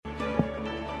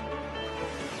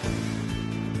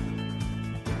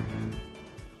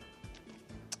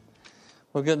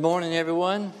Well, good morning,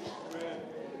 everyone.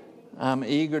 I'm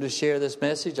eager to share this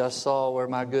message. I saw where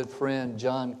my good friend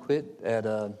John Quit at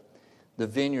the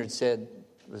Vineyard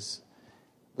was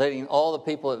letting all the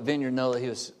people at Vineyard know that he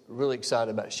was really excited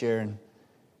about sharing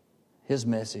his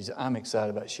message. I'm excited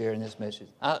about sharing this message.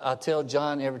 I tell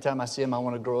John every time I see him, I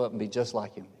want to grow up and be just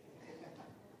like him.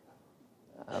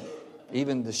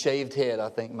 Even the shaved head, I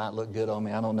think, might look good on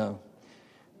me. I don't know.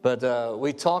 But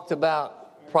we talked about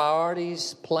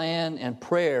priorities, plan, and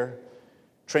prayer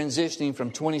transitioning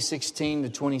from 2016 to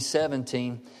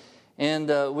 2017.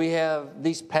 And we have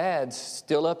these pads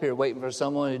still up here waiting for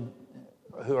someone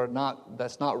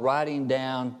that's not writing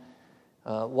down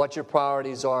what your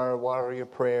priorities are, what are your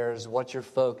prayers, what's your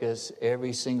focus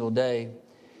every single day.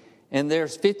 And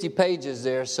there's 50 pages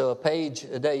there, so a page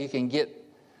a day you can get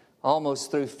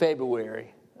almost through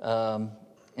February. And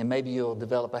maybe you'll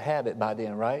develop a habit by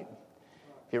then, right?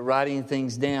 You're writing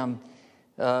things down.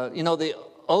 The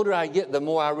older I get, the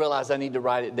more I realize I need to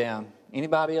write it down.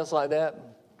 Anybody else like that?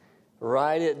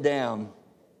 Write it down.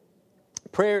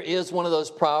 Prayer is one of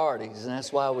those priorities, and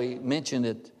that's why we mentioned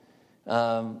it.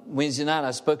 Wednesday night,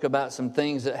 I spoke about some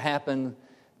things that happened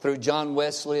through John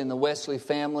Wesley and the Wesley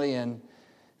family, and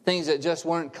things that just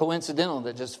weren't coincidental,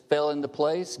 that just fell into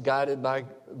place, guided by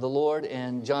the Lord.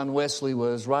 And John Wesley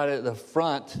was right at the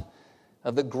front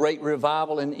of the great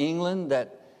revival in England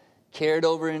that carried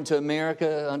over into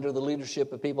America under the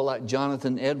leadership of people like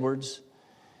Jonathan Edwards.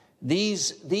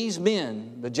 These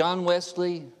men, the John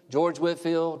Wesley, George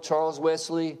Whitefield, Charles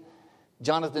Wesley,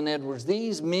 Jonathan Edwards,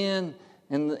 these men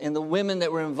and the women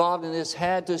that were involved in this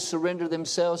had to surrender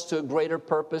themselves to a greater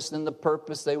purpose than the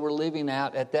purpose they were living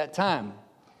out at that time.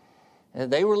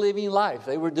 And they were living life.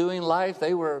 They were doing life.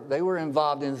 They were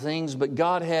involved in things, but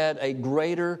God had a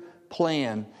greater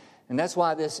plan. And that's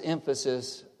why this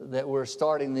emphasis that we're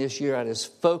starting this year at is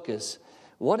focus.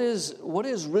 What is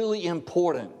really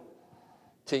important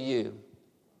to you?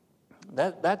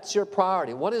 That's your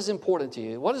priority. What is important to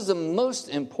you? What is the most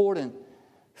important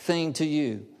thing to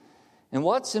you? And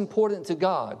what's important to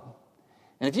God?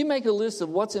 And if you make a list of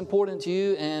what's important to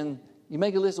you and you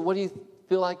make a list of what do you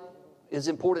feel like is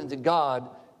important to God,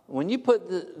 when you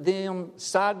put them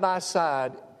side by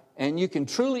side and you can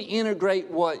truly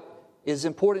integrate what is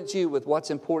important to you with what's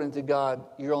important to God,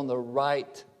 you're on the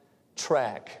right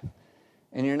track.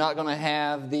 And you're not going to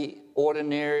have the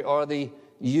ordinary or the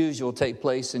usual take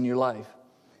place in your life.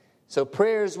 So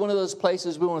prayer is one of those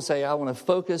places we want to say, I want to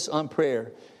focus on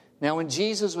prayer. Now, when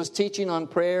Jesus was teaching on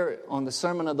prayer on the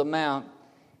Sermon on the Mount,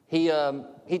 he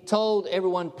told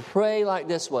everyone, pray like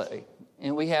this way.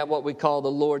 And we have what we call the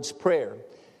Lord's Prayer.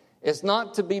 It's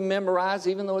not to be memorized,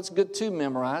 even though it's good to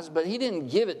memorize, but he didn't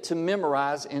give it to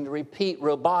memorize and to repeat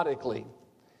robotically.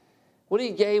 What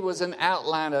he gave was an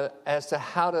outline as to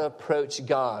how to approach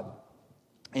God.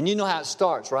 And you know how it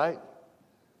starts, right?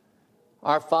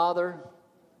 Our Father,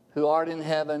 who art in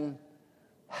heaven,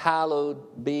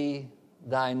 hallowed be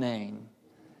thy name.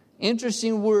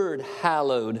 Interesting word,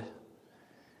 hallowed.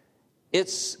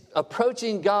 It's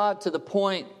approaching God to the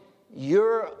point,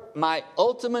 you're my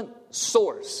ultimate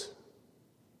source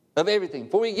of everything.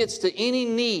 Before he gets to any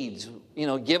needs,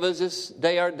 give us this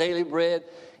day our daily bread.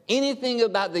 Anything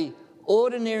about the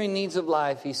ordinary needs of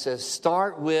life, he says,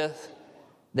 start with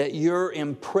that you're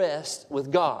impressed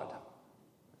with God.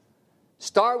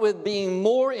 Start with being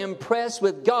more impressed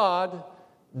with God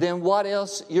than what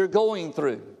else you're going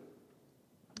through.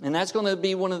 And that's going to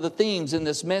be one of the themes in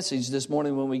this message this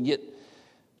morning when we get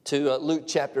to Luke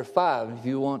chapter 5. If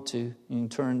you want to, you can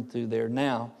turn through there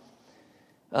now.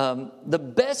 The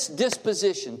best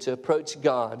disposition to approach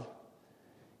God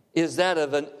is that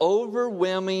of an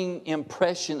overwhelming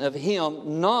impression of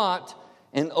Him, not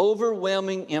an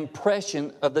overwhelming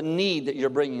impression of the need that you're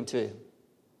bringing to Him.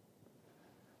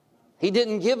 He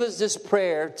didn't give us this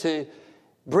prayer to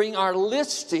bring our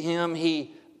lists to Him.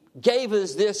 He gave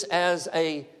us this as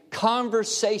a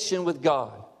conversation with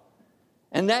God.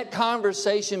 And that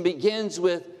conversation begins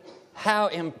with how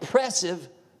impressive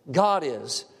God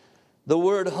is. The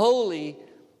word holy,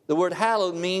 the word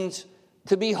hallowed means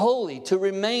to be holy, to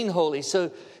remain holy.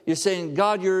 So you're saying,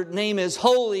 God, your name is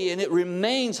holy and it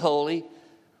remains holy.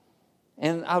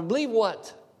 And I believe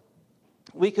what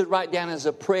we could write down as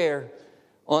a prayer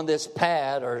on this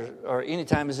pad or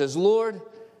anytime it says, Lord,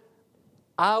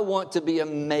 I want to be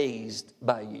amazed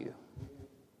by you.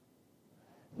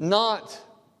 Not,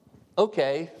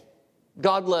 okay,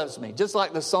 God loves me. Just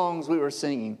like the songs we were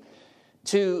singing.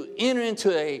 To enter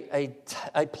into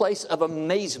a place of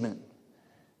amazement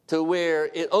to where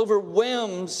it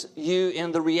overwhelms you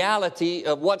in the reality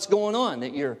of what's going on,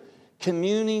 that you're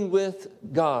communing with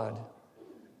God.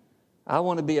 I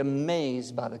want to be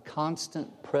amazed by the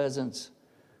constant presence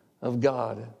of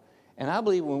God. And I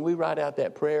believe when we write out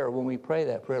that prayer, or when we pray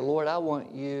that prayer, Lord, I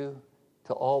want you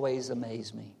to always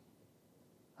amaze me.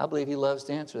 I believe He loves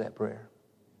to answer that prayer.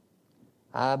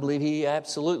 I believe He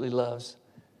absolutely loves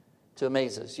to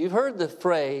amaze us. You've heard the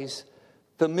phrase,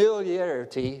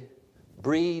 familiarity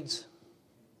breeds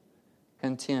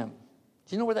contempt.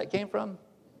 Do you know where that came from?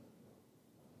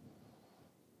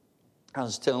 I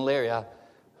was telling Larry, I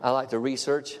like to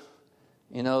research.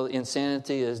 You know,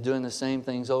 insanity is doing the same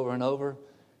things over and over,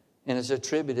 and it's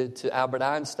attributed to Albert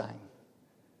Einstein.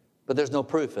 But there's no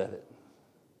proof of it.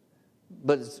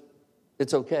 But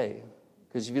it's okay,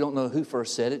 because if you don't know who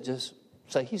first said it, just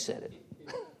say he said it.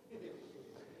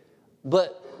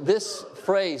 But this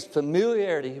phrase,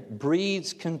 familiarity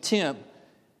breeds contempt,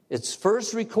 its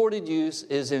first recorded use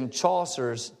is in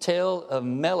Chaucer's Tale of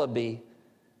Melibea,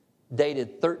 dated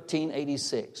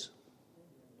 1386.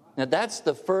 Now that's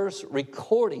the first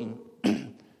recording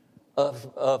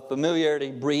of familiarity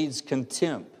breeds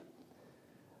contempt.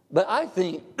 But I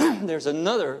think there's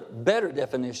another better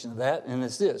definition of that, and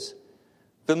it's this.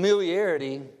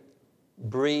 Familiarity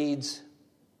breeds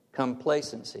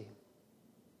complacency,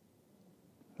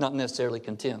 not necessarily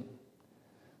contempt.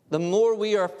 The more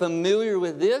we are familiar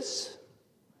with this,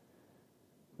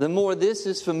 the more this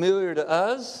is familiar to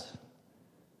us,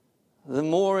 the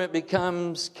more it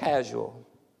becomes casual.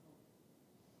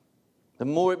 The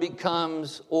more it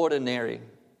becomes ordinary.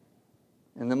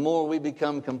 And the more we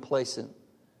become complacent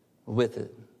with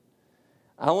it.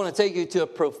 I want to take you to a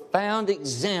profound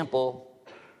example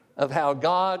of how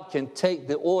God can take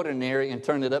the ordinary and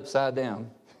turn it upside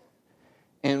down.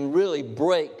 And really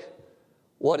break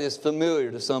what is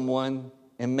familiar to someone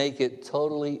and make it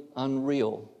totally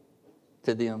unreal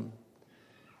to them.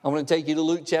 I want to take you to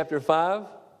Luke chapter 5.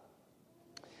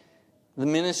 The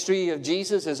ministry of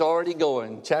Jesus is already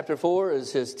going. Chapter 4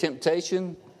 is his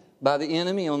temptation by the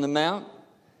enemy on the mount.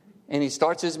 And he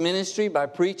starts his ministry by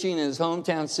preaching in his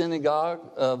hometown synagogue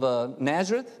of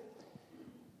Nazareth.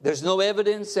 There's no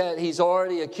evidence that he's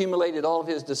already accumulated all of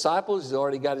his disciples. He's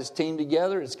already got his team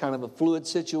together. It's kind of a fluid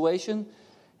situation.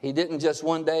 He didn't just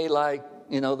one day, like,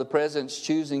 the president's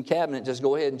choosing cabinet, just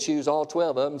go ahead and choose all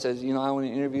 12 of them and says, I want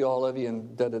to interview all of you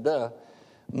and da-da-da.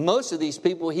 Most of these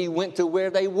people, he went to where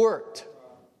they worked.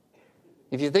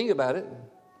 If you think about it,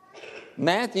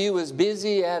 Matthew was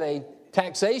busy at a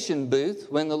taxation booth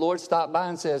when the Lord stopped by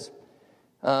and says,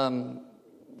 I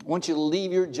want you to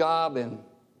leave your job and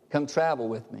come travel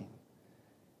with me.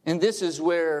 And this is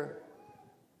where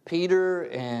Peter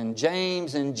and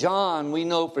James and John, we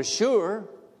know for sure,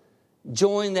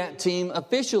 joined that team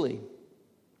officially.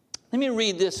 Let me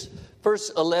read this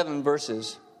first 11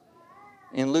 verses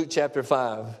in Luke chapter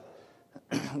 5.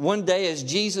 One day as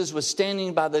Jesus was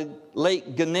standing by the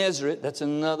lake Gennesaret, that's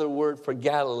another word for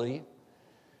Galilee,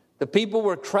 the people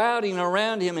were crowding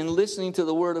around him and listening to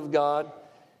the word of God.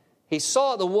 He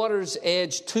saw at the water's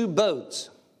edge 2 boats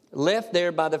left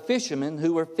there by the fishermen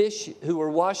who were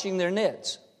washing their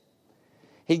nets.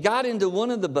 He got into one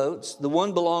of the boats, the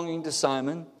one belonging to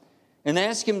Simon, and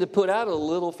asked him to put out a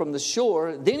little from the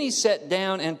shore. Then he sat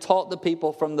down and taught the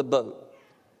people from the boat.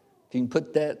 If you can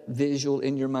put that visual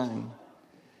in your mind.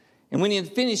 And when he had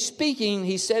finished speaking,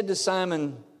 he said to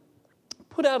Simon,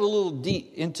 put out a little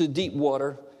into deep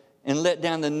water and let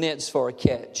down the nets for a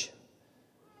catch.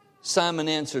 Simon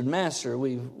answered, Master,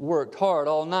 we've worked hard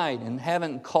all night and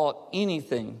haven't caught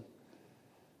anything.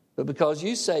 But because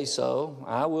you say so,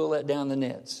 I will let down the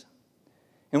nets.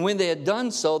 And when they had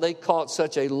done so, they caught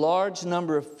such a large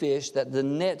number of fish that the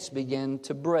nets began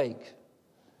to break.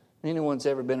 Anyone's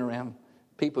ever been around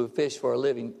people who fish for a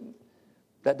living,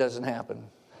 that doesn't happen.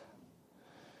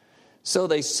 So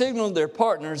they signaled their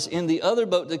partners in the other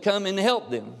boat to come and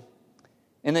help them.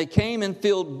 And they came and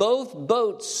filled both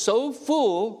boats so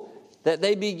full that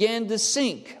they began to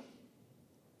sink.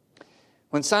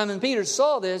 When Simon Peter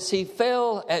saw this, he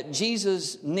fell at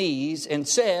Jesus' knees and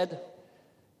said,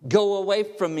 Go away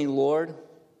from me, Lord.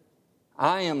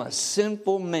 I am a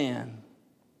sinful man.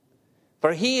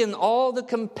 For he and all the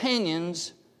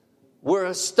companions were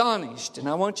astonished. And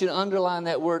I want you to underline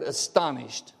that word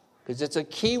astonished, because it's a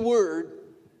key word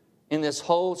in this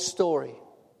whole story.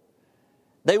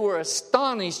 They were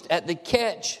astonished at the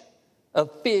catch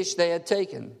of fish they had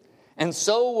taken. And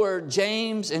so were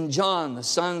James and John, the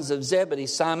sons of Zebedee,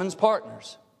 Simon's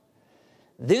partners.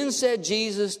 Then said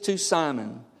Jesus to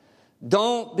Simon,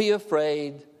 Don't be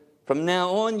afraid. From now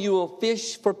on you will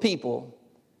fish for people.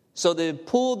 So they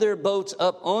pulled their boats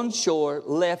up on shore,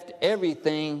 left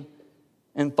everything,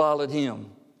 and followed him.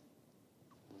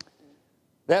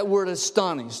 That word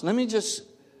astonished. Let me just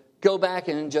go back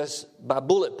and just by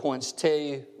bullet points tell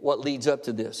you what leads up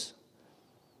to this.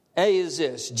 A is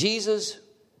this: Jesus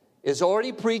is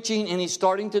already preaching and he's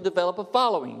starting to develop a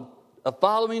following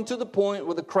to the point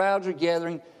where the crowds are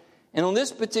gathering. And on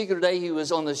this particular day, he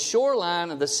was on the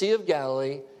shoreline of the Sea of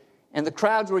Galilee, and the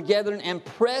crowds were gathering and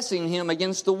pressing him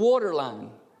against the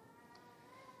waterline.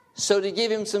 So to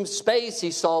give him some space,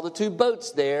 he saw the two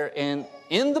boats there, and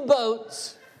in the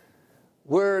boats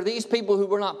were these people who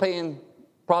were not paying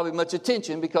probably much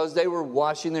attention because they were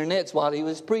washing their nets while he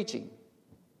was preaching.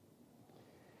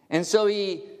 And so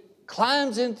he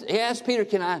climbs in. He asked Peter,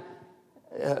 "Can I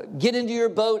get into your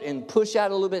boat and push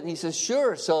out a little bit?" And he says,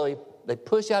 "Sure." So they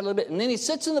push out a little bit, and then he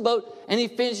sits in the boat and he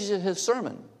finishes his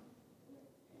sermon.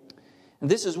 And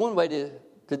this is one way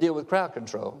to deal with crowd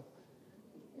control.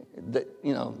 They're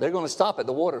going to stop at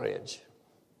the water edge.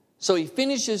 So he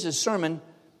finishes his sermon,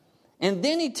 and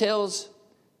then he tells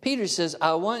Peter, says,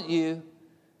 "I want you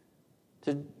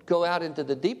to go out into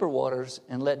the deeper waters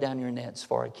and let down your nets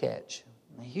for a catch."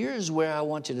 Now, here's where I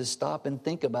want you to stop and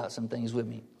think about some things with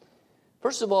me.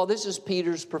 First of all, this is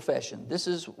Peter's profession. This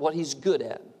is what he's good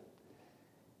at.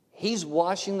 He's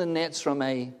washing the nets from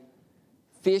a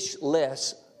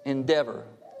fish-less endeavor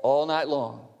all night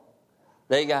long.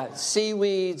 They got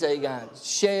seaweeds, they got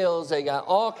shells, they got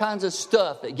all kinds of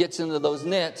stuff that gets into those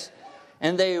nets.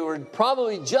 And they were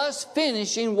probably just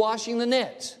finishing washing the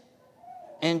nets.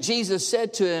 And Jesus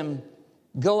said to him,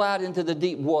 "Go out into the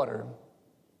deep water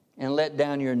and let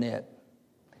down your net."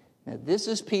 Now, this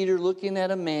is Peter looking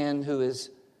at a man who is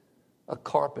a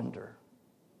carpenter,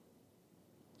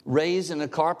 raised in a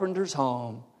carpenter's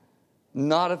home,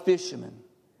 not a fisherman.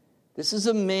 This is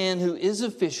a man who is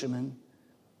a fisherman,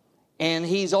 and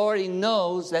he's already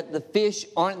knows that the fish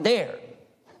aren't there.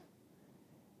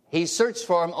 He searched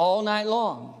for them all night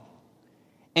long.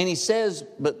 And he says,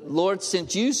 "But Lord,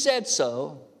 since you said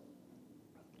so,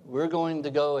 we're going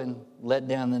to go and let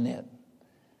down the net."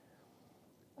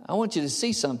 I want you to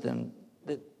see something,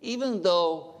 that even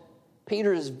though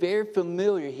Peter is very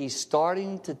familiar, he's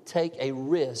starting to take a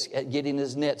risk at getting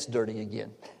his nets dirty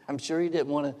again. I'm sure he didn't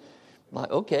want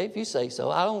to, okay, if you say so.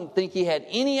 I don't think he had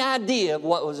any idea of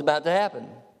what was about to happen.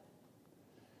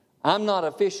 I'm not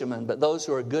a fisherman, but those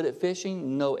who are good at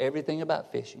fishing know everything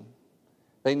about fishing.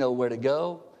 They know where to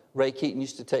go. Ray Keaton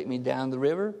used to take me down the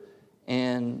river,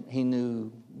 and he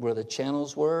knew where the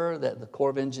channels were, that the Corps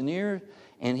of Engineers,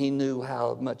 and he knew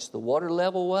how much the water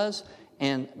level was.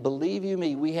 And believe you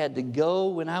me, we had to go,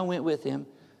 when I went with him,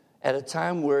 at a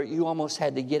time where you almost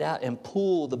had to get out and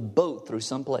pull the boat through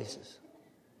some places.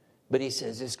 But he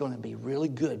says, "It's going to be really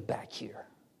good back here."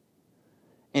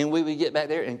 And we would get back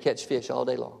there and catch fish all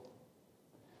day long.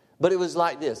 But it was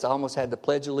like this. I almost had to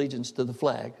pledge allegiance to the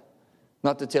flag,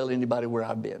 not to tell anybody where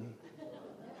I've been.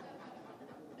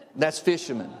 That's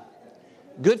fishermen.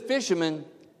 Good fishermen,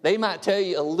 they might tell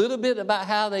you a little bit about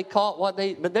how they caught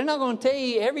but they're not going to tell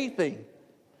you everything.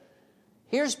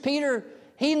 Here's Peter.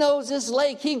 He knows this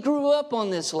lake. He grew up on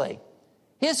this lake.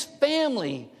 His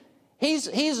family, he's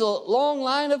a long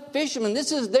line of fishermen.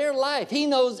 This is their life. He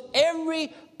knows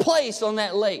every place on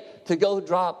that lake to go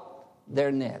drop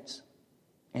their nets.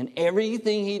 And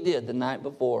everything he did the night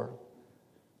before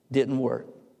didn't work.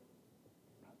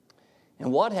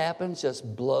 And what happens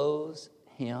just blows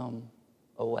him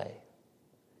away.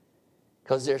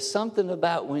 Because there's something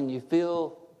about when you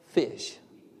feel fish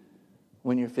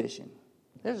when you're fishing.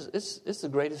 It's the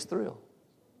greatest thrill.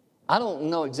 I don't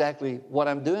know exactly what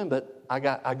I'm doing, but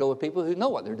I go with people who know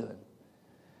what they're doing.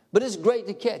 But it's great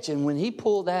to catch. And when he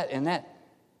pulled that and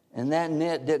that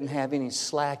net didn't have any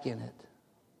slack in it,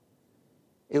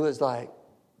 it was like,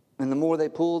 and the more they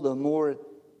pulled, the more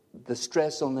the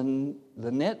stress on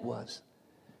the net was.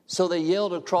 So they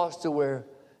yelled across to where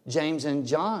James and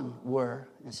John were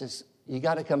and says, "You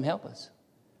got to come help us."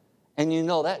 And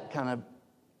that kind of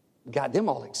got them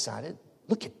all excited.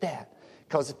 Look at that.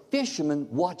 Because fishermen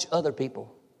watch other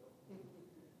people.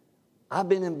 I've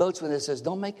been in boats when it says,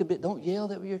 don't yell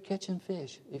that you're catching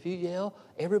fish. If you yell,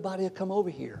 everybody will come over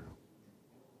here.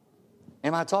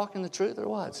 Am I talking the truth or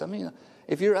what? I mean,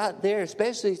 if you're out there,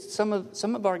 especially some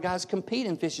of our guys compete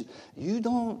in fishing, you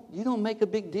don't make a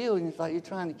big deal. It's like you're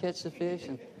trying to catch the fish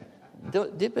and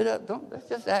dip it up. Let's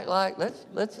just act like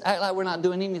we're not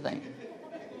doing anything.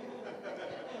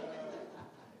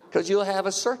 Because you'll have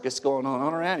a circus going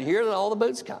on around here that all the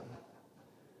boats come.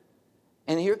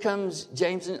 And here comes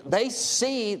James. They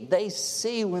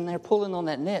see when they're pulling on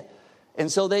that net.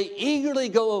 And so they eagerly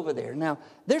go over there. Now,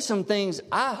 there's some things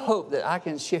I hope that I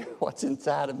can share what's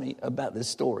inside of me about this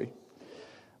story.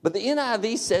 But the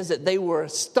NIV says that they were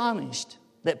astonished,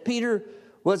 that Peter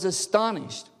was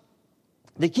astonished.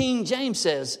 The King James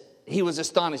says, he was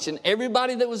astonished, and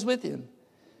everybody that was with him.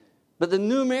 But the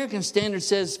New American Standard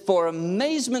says, for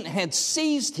amazement had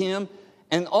seized him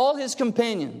and all his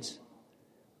companions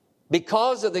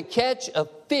because of the catch of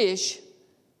fish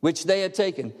which they had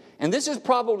taken. And this is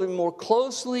probably more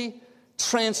closely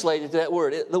translated to that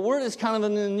word. The word is kind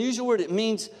of an unusual word. It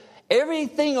means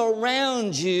everything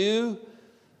around you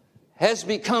has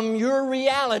become your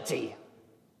reality.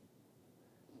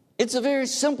 It's a very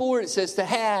simple word. It says to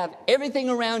have everything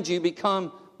around you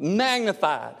become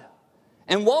magnified.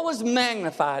 And what was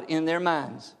magnified in their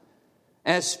minds?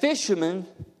 As fishermen,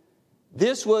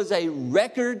 this was a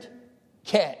record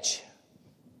catch.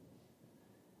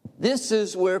 This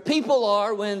is where people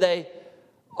are when they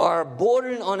are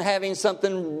bordering on having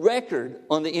something record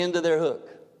on the end of their hook.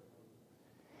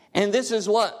 And this is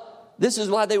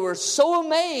why they were so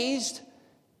amazed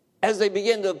as they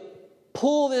began to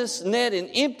pull this net and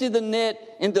empty the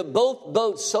net into both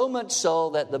boats, so much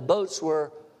so that the boats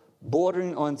were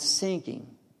bordering on sinking.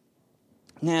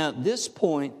 Now, at this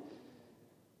point,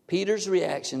 Peter's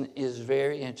reaction is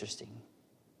very interesting.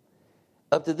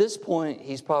 Up to this point,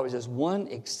 he's probably just one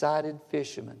excited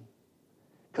fisherman.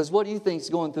 Because what do you think is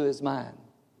going through his mind?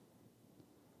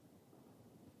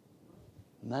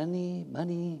 Money,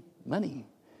 money, money.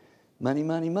 Money,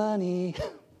 money, money.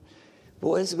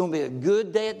 Boy, this is going to be a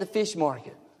good day at the fish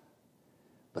market.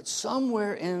 But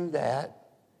somewhere in that,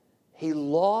 he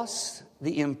lost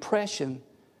the impression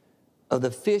of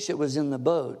the fish that was in the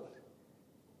boat.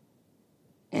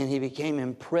 And he became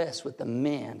impressed with the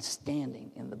man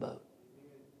standing in the boat.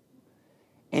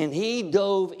 And he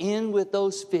dove in with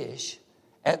those fish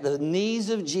at the knees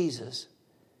of Jesus.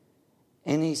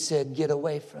 And he said, "Get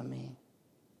away from me.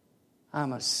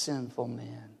 I'm a sinful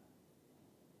man."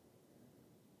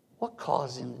 What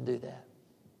caused him to do that?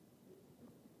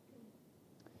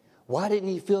 Why didn't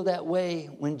he feel that way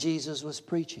when Jesus was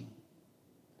preaching?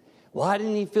 Why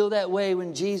didn't he feel that way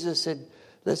when Jesus said,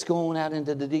 "Let's go on out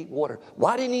into the deep water"?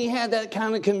 Why didn't he have that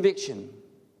kind of conviction?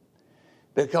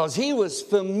 Because he was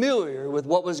familiar with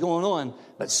what was going on,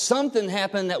 but something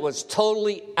happened that was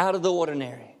totally out of the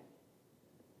ordinary.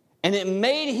 And it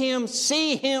made him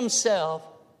see himself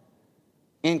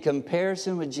in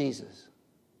comparison with Jesus.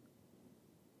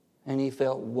 And he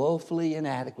felt woefully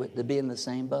inadequate to be in the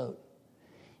same boat.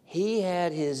 He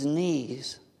had his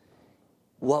knees,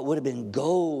 what would have been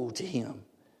gold to him,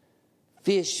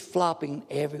 fish flopping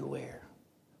everywhere.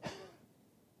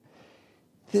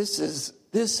 This is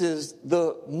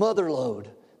the mother lode.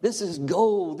 This is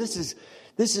gold. This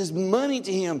is money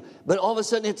to him. But all of a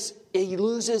sudden, he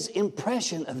loses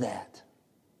impression of that.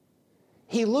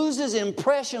 He loses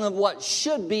impression of what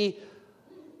should be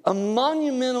a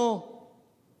monumental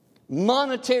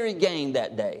monetary gain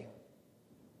that day.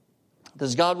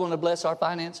 Does God want to bless our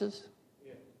finances?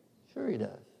 Yeah. Sure he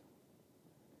does.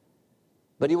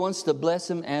 But he wants to bless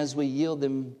them as we yield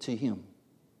them to him.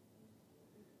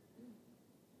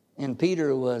 And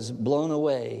Peter was blown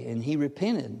away and he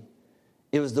repented.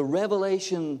 It was the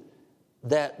revelation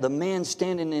that the man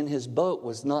standing in his boat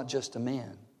was not just a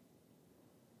man.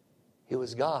 It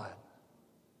was God.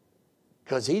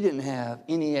 Because he didn't have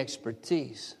any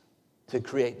expertise to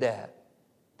create that.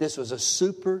 This was a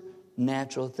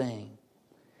supernatural thing.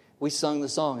 We sung the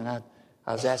song and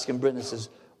I was asking Brenda, says,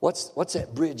 what's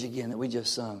that bridge again that we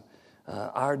just sung?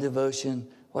 Our devotion.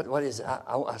 What is it?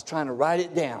 I was trying to write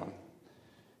it down.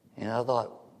 And I thought,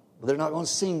 well, they're not going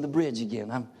to sing the bridge again.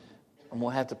 I'm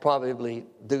going to have to probably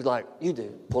do like you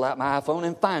do. Pull out my iPhone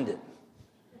and find it.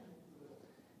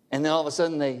 And then all of a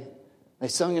sudden they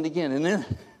sung it again. And then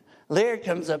Larry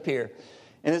comes up here.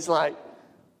 And it's like,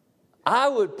 I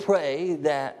would pray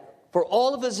that for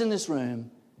all of us in this room,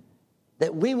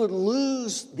 that we would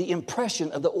lose the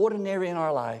impression of the ordinary in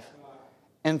our life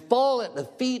and fall at the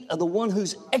feet of the one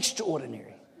who's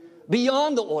extraordinary,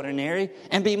 beyond the ordinary,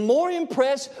 and be more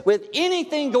impressed with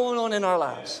anything going on in our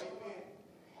lives.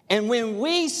 And when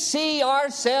we see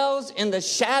ourselves in the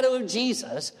shadow of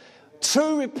Jesus,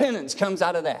 true repentance comes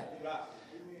out of that.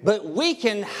 But we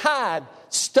can hide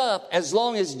stuff as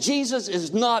long as Jesus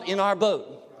is not in our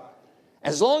boat.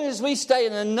 As long as we stay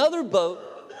in another boat,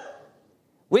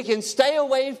 we can stay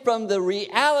away from the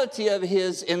reality of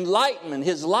his enlightenment,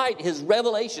 his light, his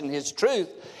revelation, his truth.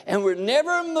 And we're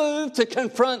never moved to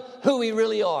confront who we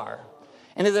really are.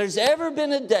 And if there's ever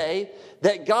been a day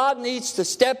that God needs to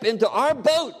step into our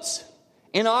boats,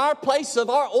 in our place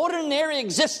of our ordinary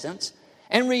existence,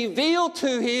 and reveal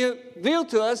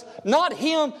to us, not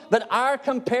him, but our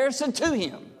comparison to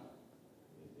him,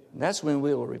 that's when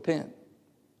we will repent.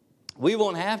 We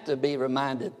won't have to be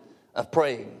reminded of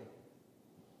praying.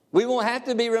 We won't have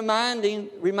to be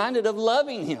reminded of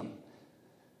loving him.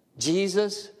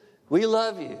 Jesus, we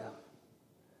love you.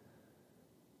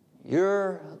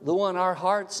 You're the one our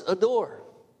hearts adore.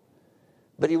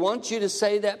 But he wants you to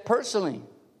say that personally.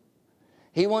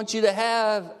 He wants you to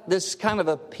have this kind of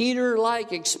a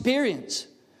Peter-like experience.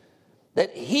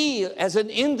 That he, as an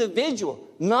individual,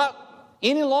 not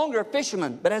any longer a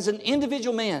fisherman, but as an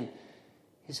individual man,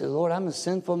 he said, Lord, I'm a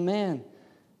sinful man.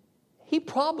 He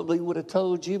probably would have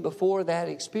told you before that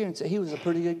experience that he was a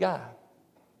pretty good guy.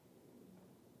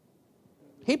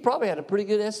 He probably had a pretty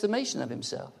good estimation of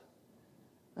himself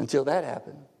until that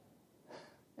happened.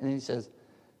 And he says,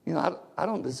 you know, I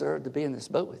don't deserve to be in this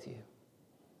boat with you.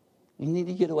 You need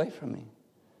to get away from me.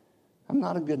 I'm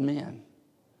not a good man.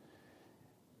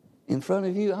 In front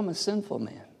of you, I'm a sinful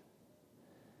man.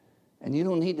 And you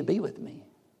don't need to be with me.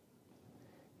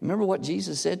 Remember what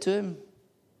Jesus said to him?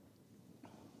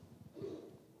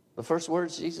 The first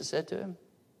words Jesus said to him?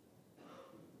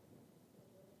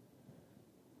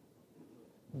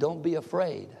 Don't be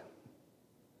afraid.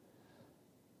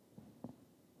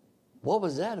 What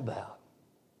was that about?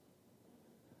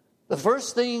 The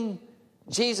first thing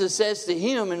Jesus says to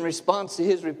him in response to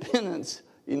his repentance,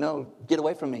 you know, get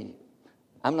away from me.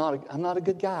 I'm not a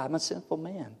good guy. I'm a sinful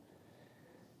man.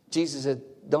 Jesus said,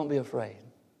 don't be afraid.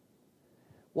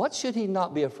 What should he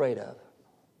not be afraid of?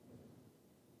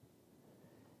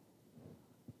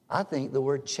 I think the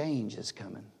word change is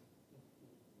coming.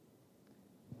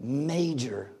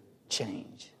 Major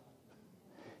change.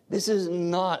 This is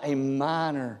not a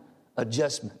minor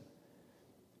adjustment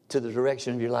to the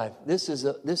direction of your life. This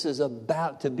is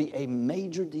about to be a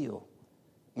major deal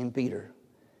in Peter.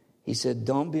 He said,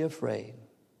 don't be afraid.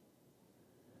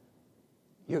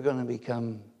 You're going to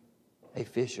become a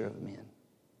fisher of men.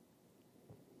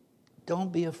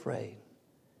 Don't be afraid.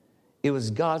 It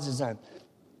was God's design.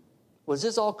 Was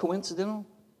this all coincidental?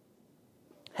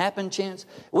 Happen chance?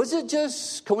 Was it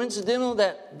just coincidental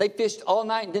that they fished all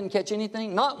night and didn't catch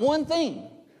anything? Not one thing.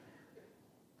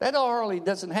 That hardly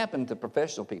doesn't happen to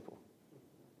professional people.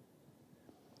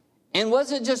 And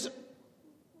was it just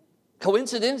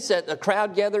coincidence that a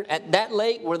crowd gathered at that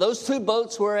lake where those two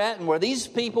boats were at and where these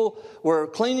people were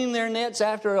cleaning their nets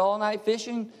after all night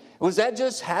fishing? Was that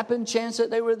just happen chance that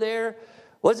they were there?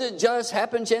 Was it just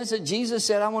happen chance that Jesus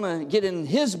said, I want to get in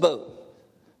his boat?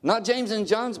 Not James and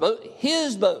John's boat,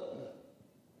 his boat.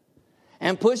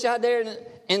 And push out there.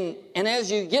 And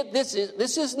as you get this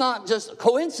is not just a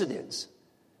coincidence.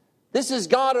 This is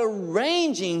God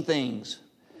arranging things.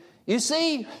 You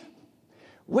see,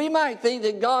 we might think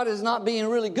that God is not being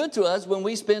really good to us when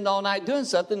we spend all night doing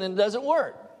something and it doesn't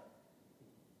work.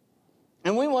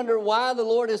 And we wonder why the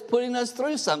Lord is putting us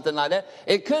through something like that.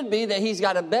 It could be that he's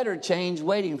got a better change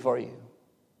waiting for you.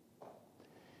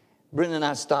 Brenda and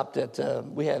I stopped at,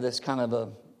 we have this kind of a,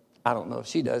 I don't know if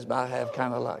she does, but I have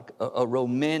kind of like a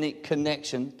romantic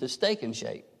connection to Steak and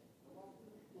Shake.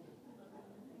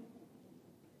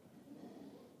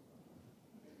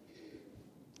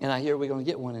 And I hear we're going to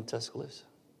get one in Tuscaloosa.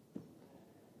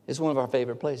 It's one of our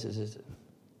favorite places, isn't it?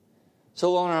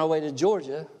 So on our way to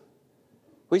Georgia,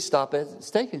 we stop at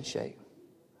Steak and Shake.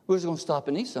 We was going to stop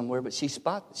and eat somewhere, but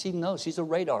she knows, she's a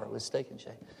radar with Steak and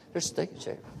Shake. There's Steak and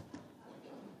Shake.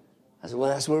 I said,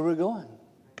 well, that's where we're going.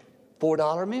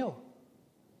 $4 meal.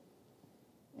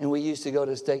 And we used to go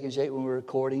to Steak and Shake when we were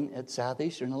recording at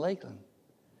Southeastern in Lakeland.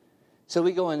 So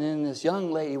we go in, and this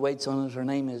young lady waits on us. Her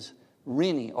name is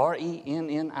Rennie,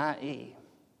 Rennie.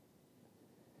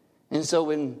 And so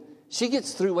when she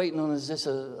gets through waiting on us, just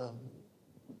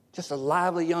a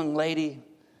lively young lady,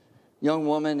 young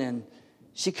woman, and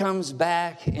she comes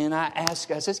back, and I ask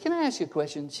her, I says, can I ask you a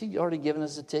question? She'd already given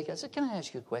us a ticket. I said, can I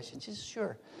ask you a question? She said,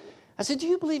 sure. I said, do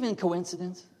you believe in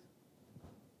coincidence?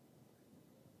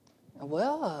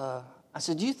 Well, I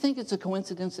said, do you think it's a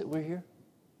coincidence that we're here?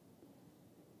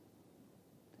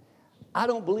 I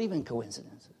don't believe in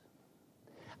coincidences.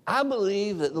 I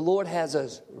believe that the Lord has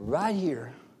us right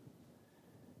here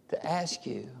to ask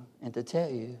you and to tell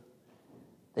you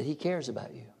that he cares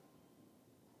about you.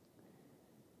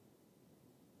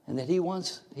 And that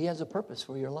he has a purpose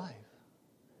for your life.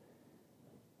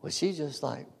 Well, she's just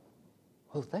like,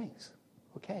 oh, thanks.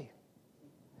 Okay.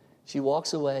 She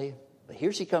walks away, but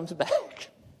here she comes back.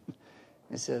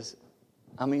 And says,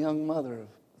 I'm a young mother of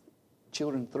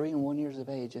children 3 and 1 years of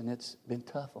age, and it's been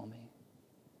tough on me.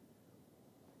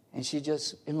 And she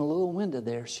just, in a little window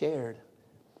there, shared.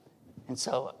 And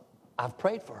so I've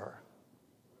prayed for her.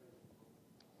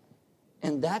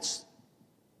 And that's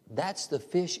the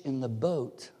fish in the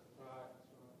boat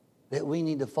that we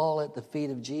need to fall at the feet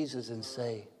of Jesus and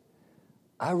say,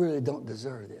 I really don't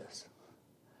deserve this.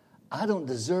 I don't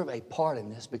deserve a part in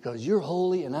this because you're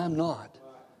holy and I'm not.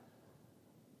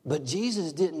 But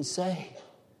Jesus didn't say,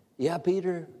 yeah,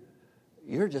 Peter,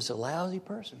 you're just a lousy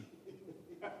person.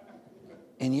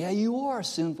 And yeah, you are a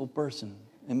sinful person.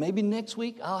 And maybe next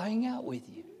week I'll hang out with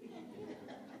you.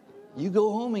 You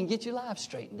go home and get your life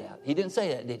straightened out. He didn't say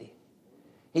that, did he?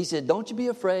 He said, don't you be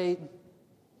afraid.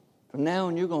 From now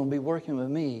on, you're going to be working with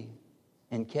me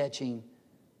and catching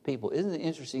people. Isn't it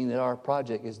interesting that our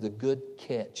project is the Good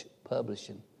Catch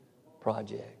Publishing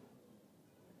Project?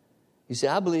 You see,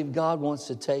 I believe God wants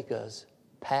to take us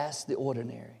past the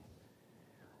ordinary.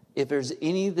 If there's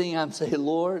anything I'm saying,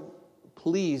 Lord,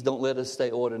 please don't let us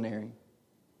stay ordinary.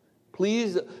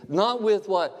 Please, not with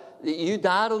what? You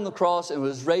died on the cross and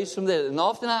was raised from the dead. And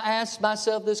often I ask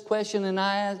myself this question, and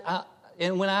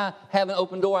when I have an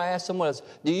open door, I ask someone else,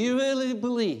 do you really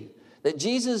believe that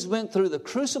Jesus went through the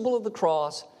crucible of the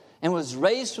cross and was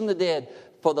raised from the dead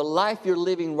for the life you're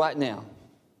living right now?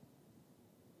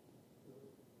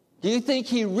 Do you think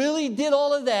he really did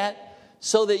all of that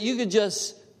so that you could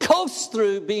just coast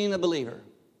through being a believer?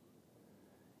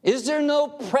 Is there no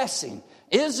pressing?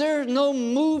 Is there no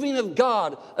moving of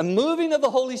God, a moving of the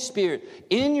Holy Spirit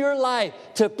in your life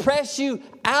to press you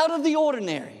out of the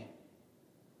ordinary?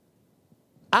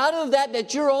 Out of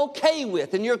that you're okay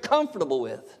with and you're comfortable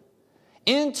with,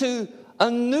 into a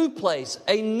new place,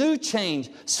 a new change,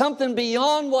 something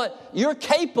beyond what you're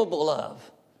capable of.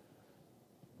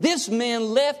 This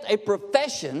man left a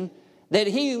profession that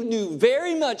he knew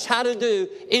very much how to do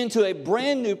into a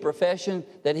brand new profession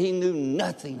that he knew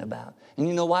nothing about. And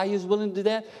you know why he was willing to do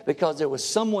that? Because there was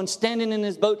someone standing in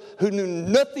his boat who knew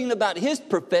nothing about his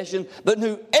profession, but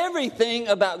knew everything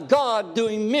about God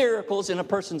doing miracles in a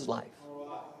person's life.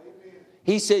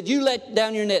 He said, you let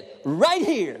down your net right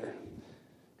here.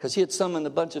 Because he had summoned a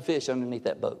bunch of fish underneath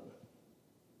that boat.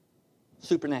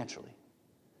 Supernaturally.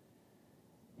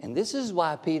 And this is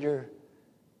why Peter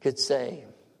could say,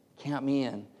 count me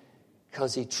in.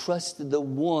 Because he trusted the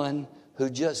one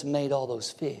who just made all those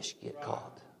fish get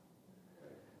caught.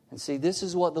 And see, this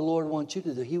is what the Lord wants you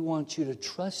to do. He wants you to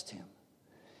trust him.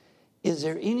 Is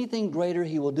there anything greater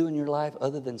he will do in your life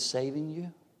other than saving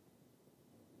you?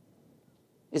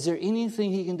 Is there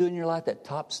anything he can do in your life that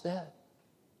tops that?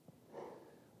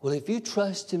 Well, if you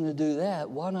trust him to do that,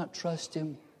 why not trust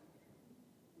him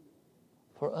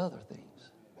for other things?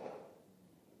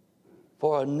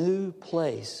 For a new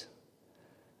place.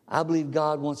 I believe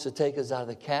God wants to take us out of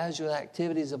the casual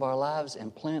activities of our lives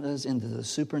and plant us into the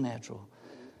supernatural.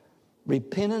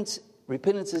 Repentance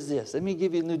is this. Let me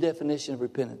give you a new definition of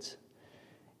repentance.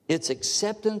 It's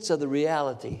acceptance of the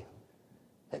reality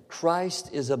that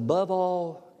Christ is above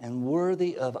all and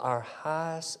worthy of our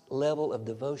highest level of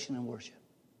devotion and worship.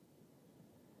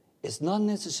 It's not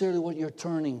necessarily what you're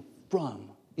turning from.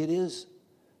 It is,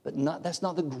 but that's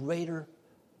not the greater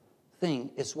thing.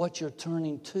 It's what you're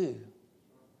turning to.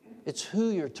 It's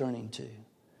who you're turning to.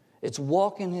 It's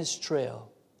walking his trail.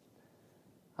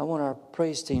 I want our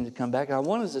praise team to come back. I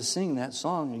want us to sing that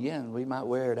song again. We might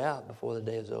wear it out before the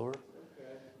day is over. Okay.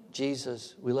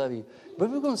 Jesus, we love you. But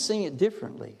we're going to sing it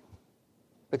differently.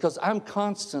 Because I'm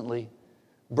constantly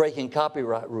breaking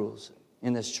copyright rules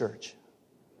in this church.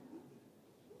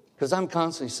 Because I'm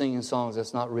constantly singing songs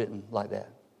that's not written like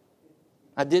that.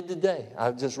 I did today.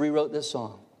 I just rewrote this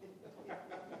song.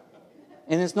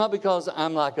 And it's not because I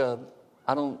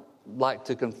don't like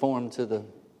to conform to the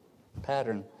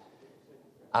pattern.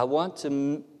 I want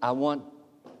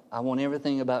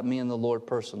everything about me and the Lord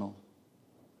personal.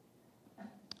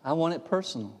 I want it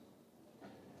personal.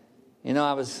 You know,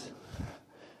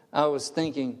 I was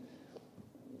thinking,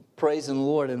 praising the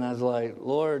Lord, and I was like,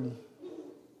 Lord,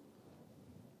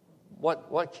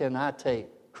 what can I take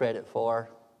credit for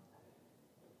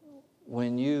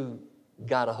when you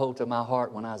got a hold of my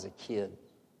heart when I was a kid?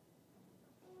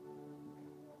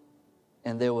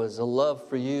 And there was a love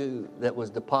for you that was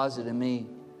deposited in me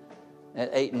at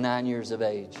 8 and 9 years of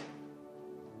age.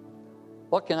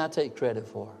 What can I take credit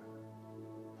for?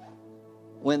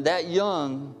 When that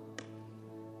young,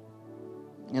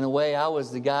 in a way, I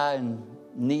was the guy in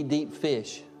knee-deep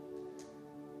fish.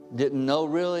 Didn't know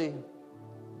really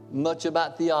much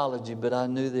about theology, but I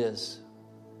knew this.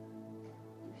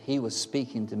 He was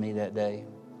speaking to me that day.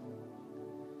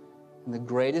 And the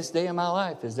greatest day of my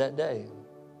life is that day.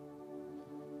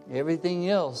 Everything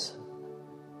else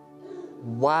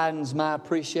widens my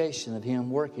appreciation of him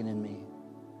working in me.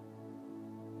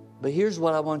 But here's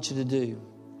what I want you to do.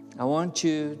 I want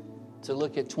you to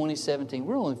look at 2017.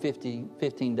 We're only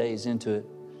 15 days into it.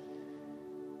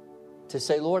 To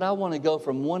say, Lord, I want to go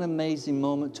from one amazing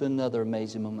moment to another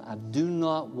amazing moment. I do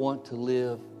not want to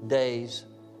live days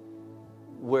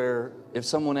where if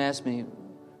someone asks me,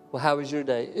 well, how was your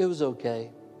day? It was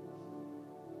okay.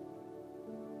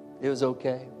 it was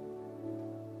okay.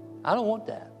 I don't want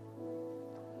that.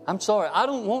 I'm sorry. I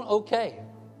don't want okay.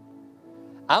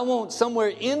 I want somewhere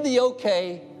in the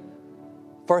okay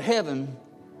for heaven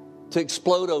to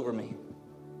explode over me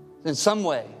in some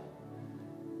way.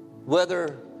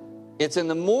 Whether it's in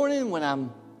the morning when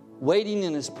I'm waiting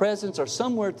in His presence or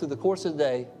somewhere through the course of the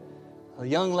day, a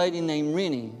young lady named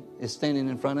Rennie is standing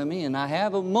in front of me, and I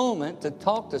have a moment to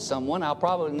talk to someone I'll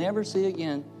probably never see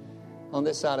again on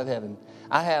this side of heaven.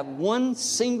 I have one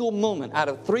single moment out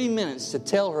of 3 minutes to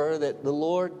tell her that the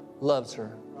Lord loves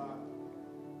her.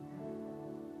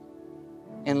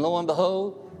 And lo and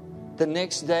behold, the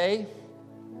next day,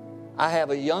 I have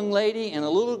a young lady and a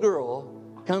little girl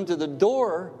come to the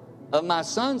door of my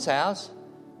son's house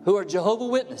who are Jehovah's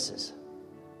Witnesses.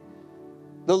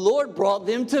 The Lord brought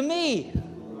them to me.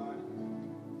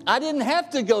 I didn't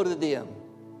have to go to them.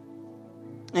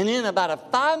 And in about a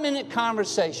 5-minute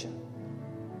conversation,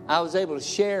 I was able to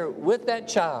share with that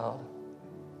child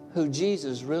who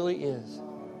Jesus really is.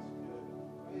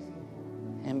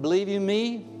 And believe you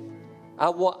me,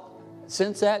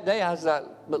 since that day, I was like,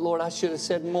 but Lord, I should have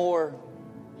said more.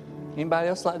 Anybody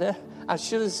else like that? I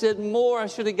should have said more. I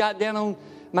should have got down on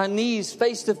my knees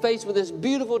face to face with this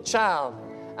beautiful child.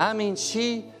 I mean,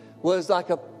 she was like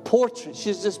a portrait.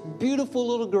 She's this beautiful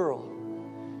little girl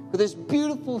with this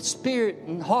beautiful spirit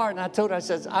and heart. And I told her, I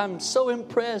said, I'm so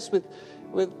impressed with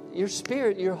your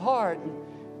spirit, your heart.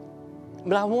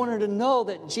 But I want her to know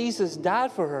that Jesus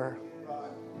died for her.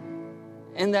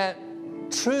 And that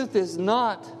truth is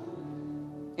not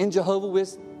in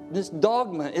Jehovah's Witness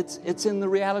dogma. It's in the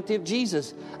reality of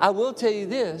Jesus. I will tell you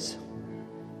this.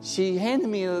 She handed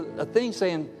me a thing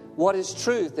saying, what is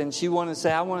truth? And she wanted to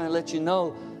say, I want to let you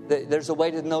know that there's a way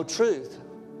to know truth.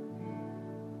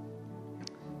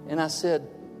 And I said,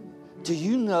 do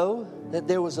you know that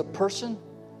there was a person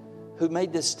who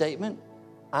made this statement?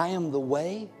 I am the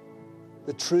way,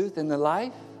 the truth, and the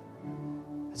life.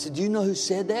 I said, do you know who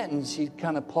said that? And she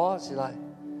kind of paused. She's like,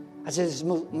 I said, it's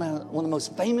one of the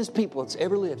most famous people that's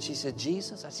ever lived. She said,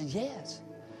 Jesus? I said, yes.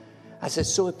 I said,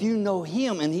 so if you know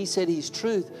Him and He said He's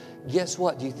truth, guess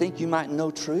what? Do you think you might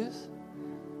know truth?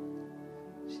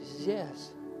 She says, yes.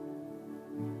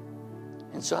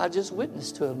 And so I just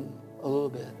witnessed to him a little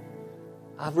bit.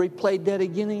 I've replayed that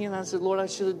again and again. I said, Lord, I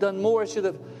should have done more. I should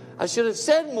have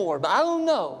said more, but I don't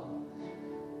know.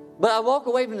 But I walk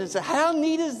away from it and say, how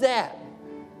neat is that?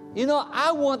 You know,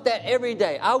 I want that every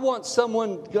day. I want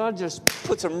someone, God just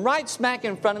puts them right smack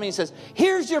in front of me and says,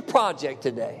 here's your project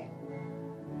today.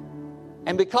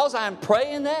 And because I'm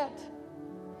praying that,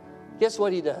 guess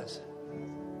what He does?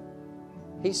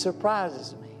 He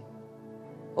surprises me.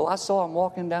 Oh, I saw him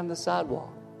walking down the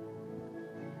sidewalk.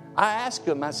 I asked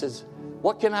him, I says,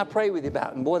 what can I pray with you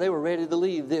about? And boy, they were ready to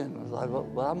leave then. I was like,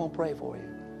 well, I'm going to pray for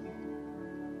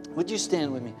you. Would you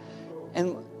stand with me?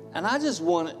 And I just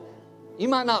want it. You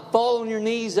might not fall on your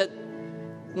knees,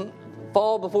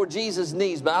 fall before Jesus'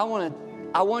 knees, but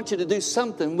I want you to do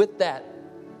something with that.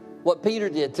 What Peter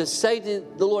did, to say to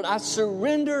the Lord, I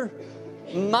surrender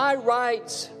my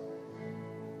rights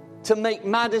to make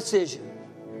my decision.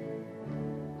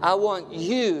 I want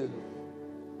you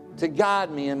to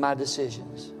guide me in my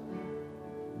decisions.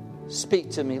 Speak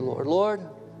to me, Lord. Lord,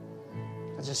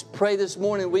 I just pray this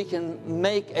morning we can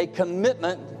make a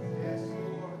commitment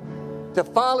to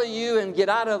follow you and get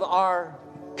out of our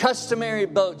customary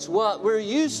boats. What we're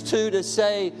used to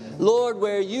say, Lord,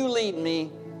 where you lead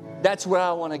me, that's where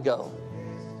I want to go.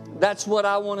 That's what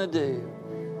I want to do.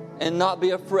 And not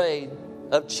be afraid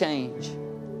of change.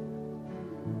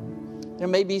 There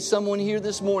may be someone here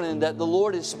this morning that the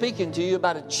Lord is speaking to you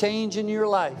about a change in your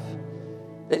life.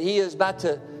 That He is about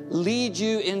to lead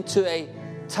you into a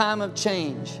time of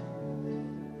change.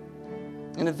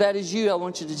 And if that is you, I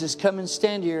want you to just come and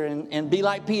stand here and be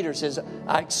like Peter says,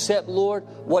 I accept, Lord,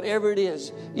 whatever it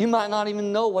is. You might not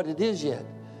even know what it is yet.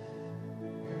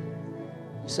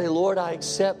 You say, Lord, I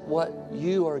accept what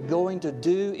you are going to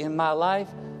do in my life.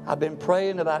 I've been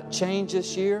praying about change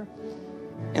this year.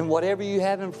 And whatever you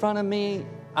have in front of me,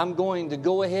 I'm going to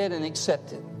go ahead and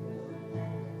accept it.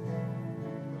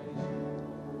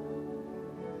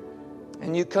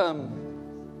 And you come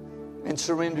and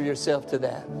surrender yourself to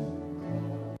that.